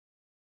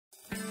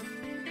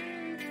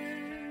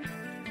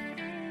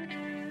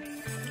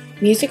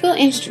Musical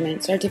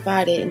instruments are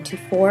divided into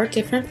 4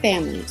 different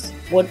families: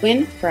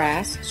 woodwind,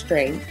 brass,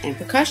 string, and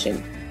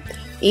percussion.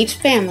 Each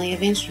family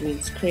of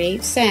instruments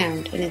creates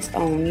sound in its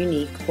own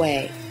unique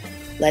way.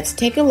 Let's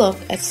take a look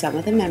at some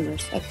of the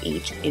members of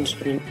each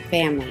instrument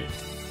family.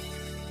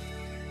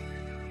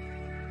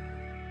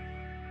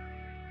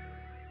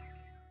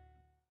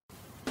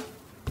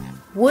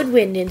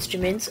 Woodwind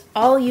instruments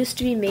all used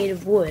to be made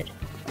of wood,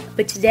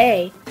 but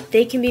today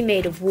they can be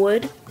made of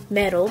wood,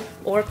 metal,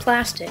 or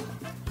plastic.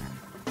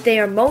 They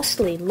are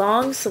mostly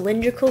long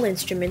cylindrical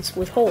instruments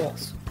with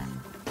holes.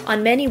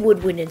 On many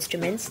woodwind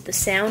instruments, the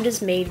sound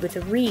is made with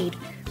a reed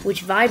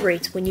which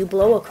vibrates when you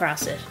blow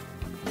across it.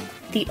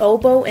 The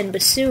oboe and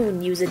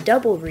bassoon use a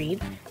double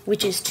reed,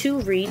 which is 2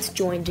 reeds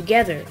joined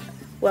together,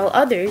 while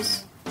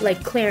others,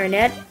 like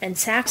clarinet and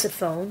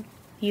saxophone,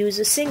 use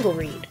a single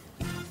reed.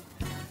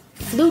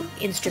 Flute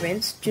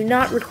instruments do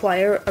not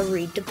require a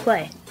reed to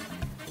play.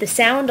 The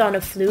sound on a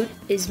flute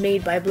is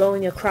made by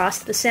blowing across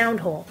the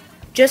sound hole,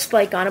 just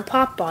like on a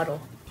pop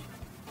bottle.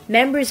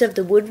 Members of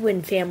the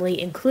woodwind family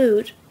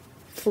include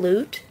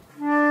flute,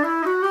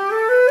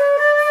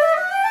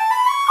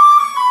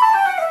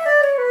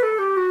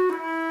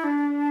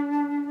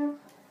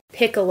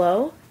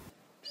 piccolo,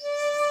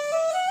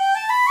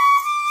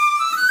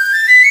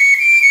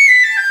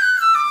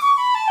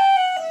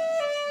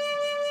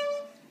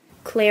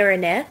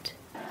 clarinet,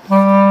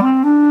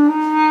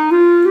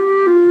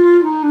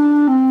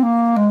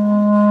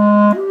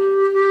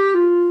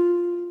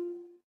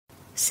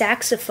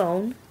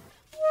 saxophone,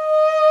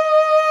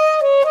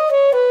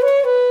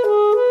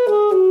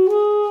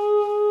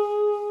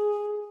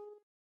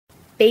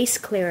 bass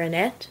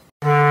clarinet,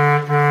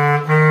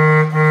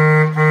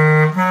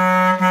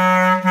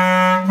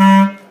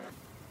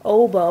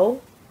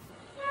 oboe,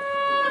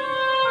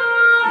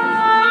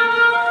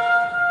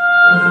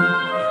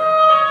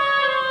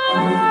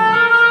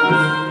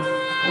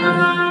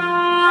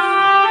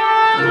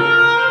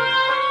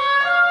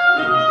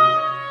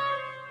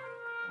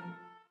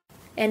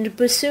 and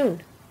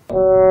bassoon.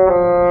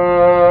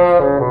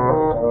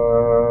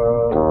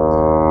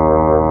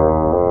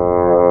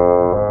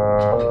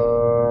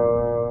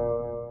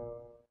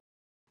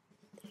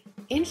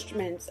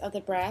 Instruments of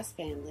the brass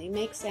family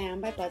make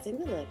sound by buzzing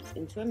the lips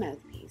into a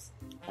mouthpiece,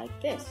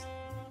 like this.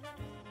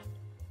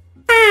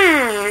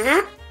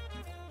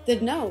 The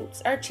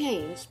notes are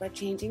changed by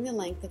changing the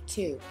length of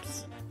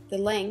tubes. The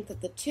length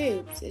of the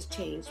tubes is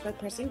changed by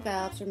pressing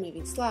valves or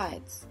moving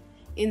slides.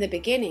 In the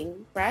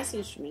beginning, brass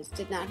instruments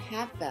did not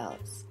have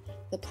valves.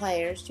 The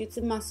players used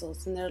the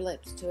muscles in their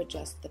lips to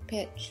adjust the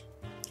pitch.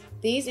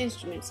 These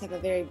instruments have a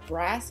very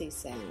brassy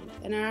sound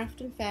and are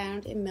often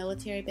found in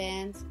military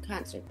bands,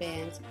 concert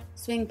bands,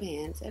 swing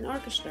bands, and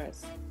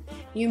orchestras.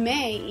 You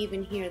may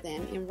even hear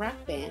them in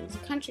rock bands,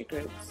 country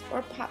groups,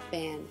 or pop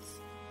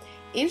bands.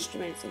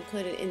 Instruments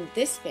included in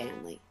this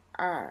family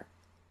are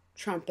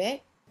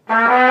trumpet,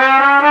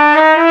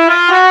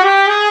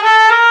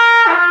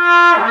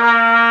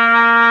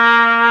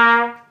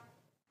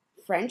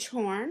 French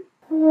horn,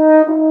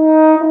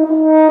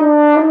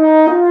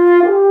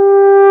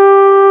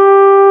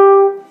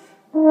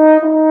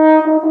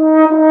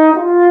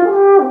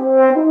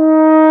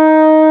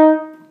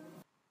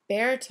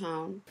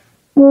 baritone,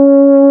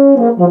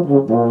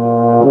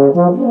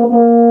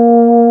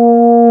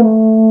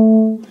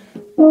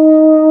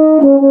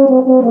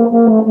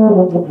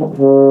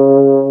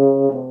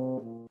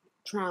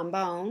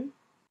 trombone,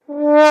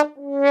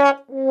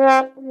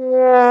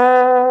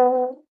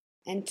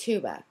 and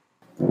tuba.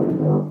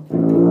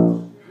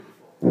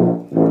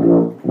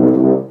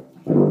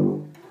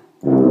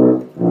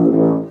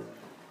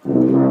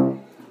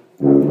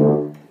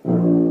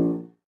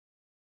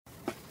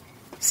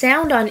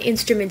 Sound on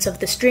instruments of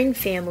the string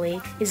family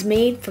is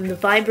made from the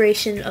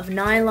vibration of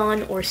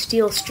nylon or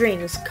steel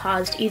strings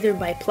caused either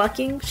by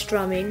plucking,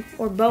 strumming,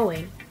 or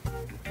bowing.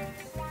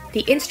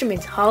 The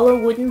instrument's hollow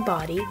wooden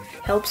body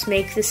helps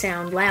make the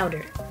sound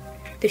louder.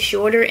 The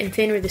shorter and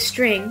thinner the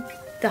string,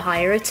 the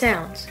higher it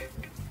sounds.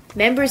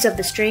 Members of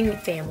the string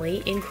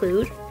family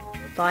include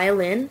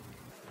violin,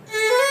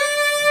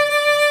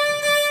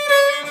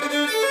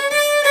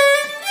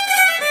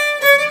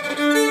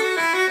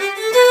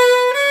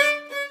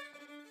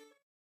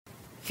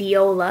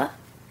 viola,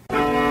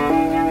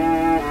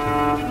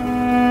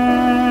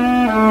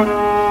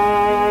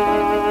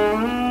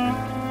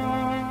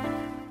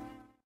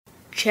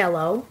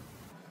 cello,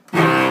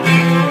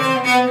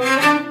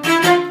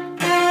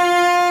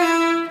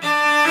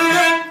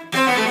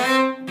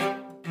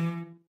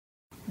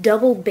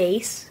 double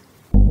bass,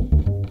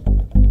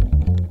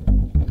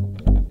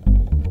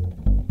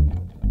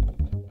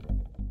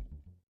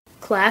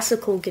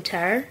 classical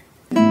guitar,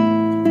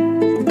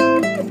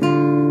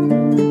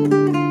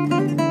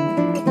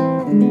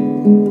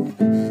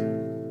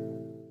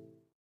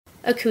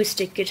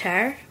 acoustic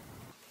guitar,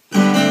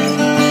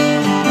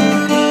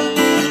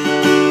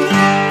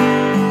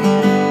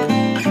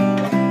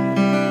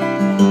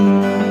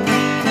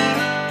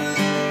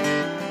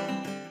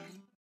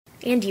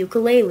 and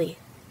ukulele.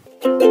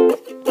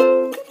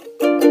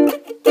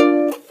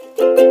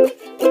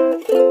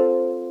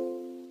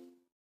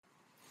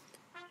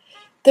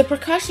 The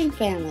percussion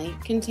family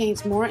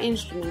contains more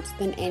instruments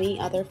than any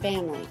other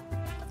family.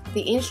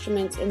 The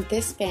instruments in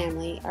this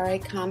family are a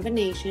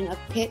combination of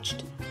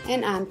pitched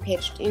and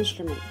unpitched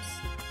instruments.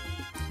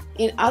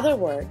 In other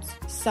words,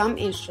 some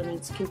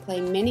instruments can play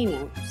many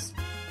notes,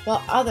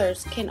 while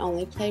others can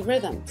only play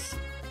rhythms.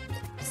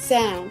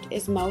 Sound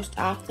is most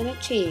often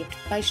achieved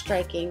by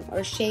striking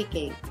or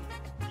shaking.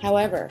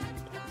 However,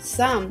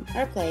 some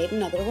are played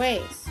in other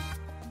ways.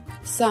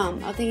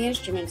 Some of the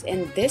instruments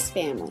in this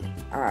family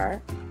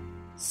are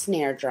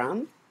snare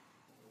drum,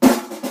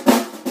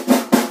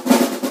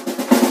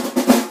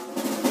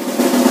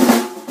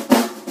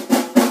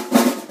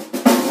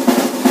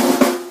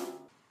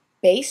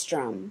 bass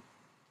drum,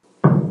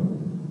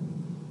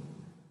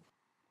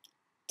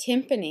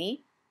 timpani,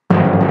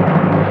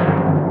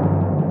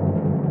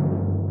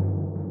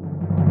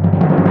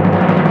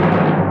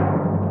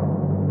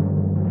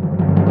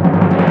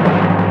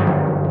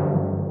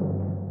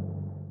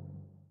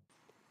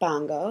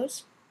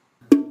 bongos,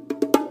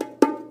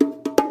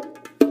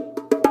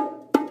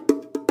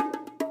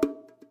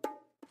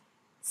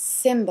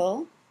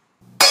 cymbal,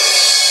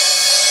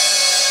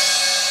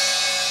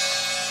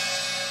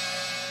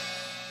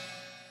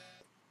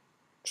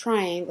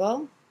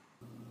 triangle,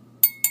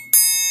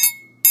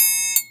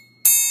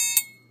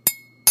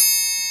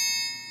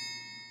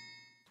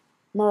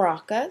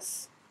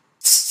 maracas,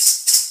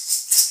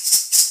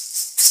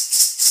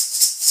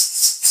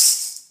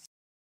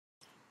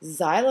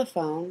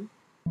 xylophone,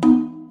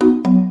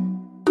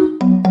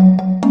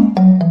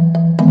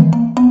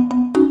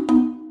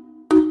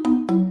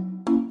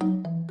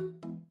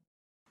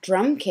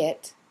 drum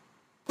kit,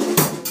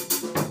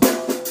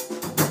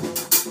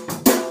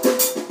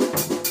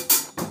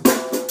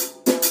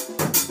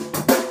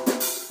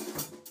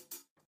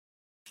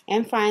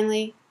 and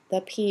finally,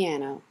 the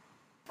piano.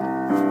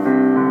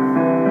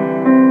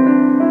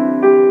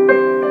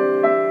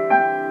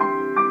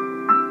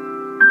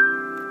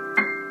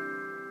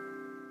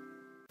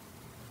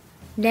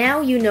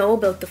 Now you know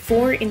about the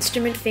 4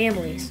 instrument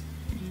families.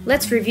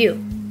 Let's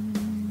review.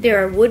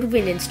 There are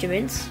woodwind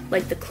instruments,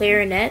 like the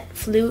clarinet,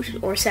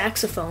 flute, or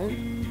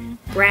saxophone,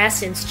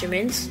 brass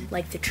instruments,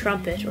 like the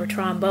trumpet or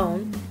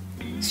trombone,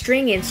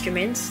 string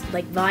instruments,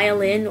 like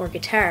violin or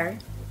guitar,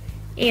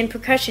 and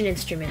percussion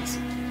instruments,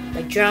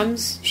 like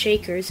drums,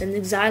 shakers, and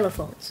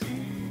xylophones.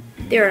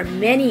 There are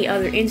many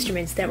other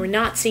instruments that were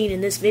not seen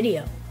in this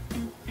video.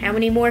 How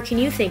many more can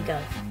you think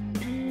of?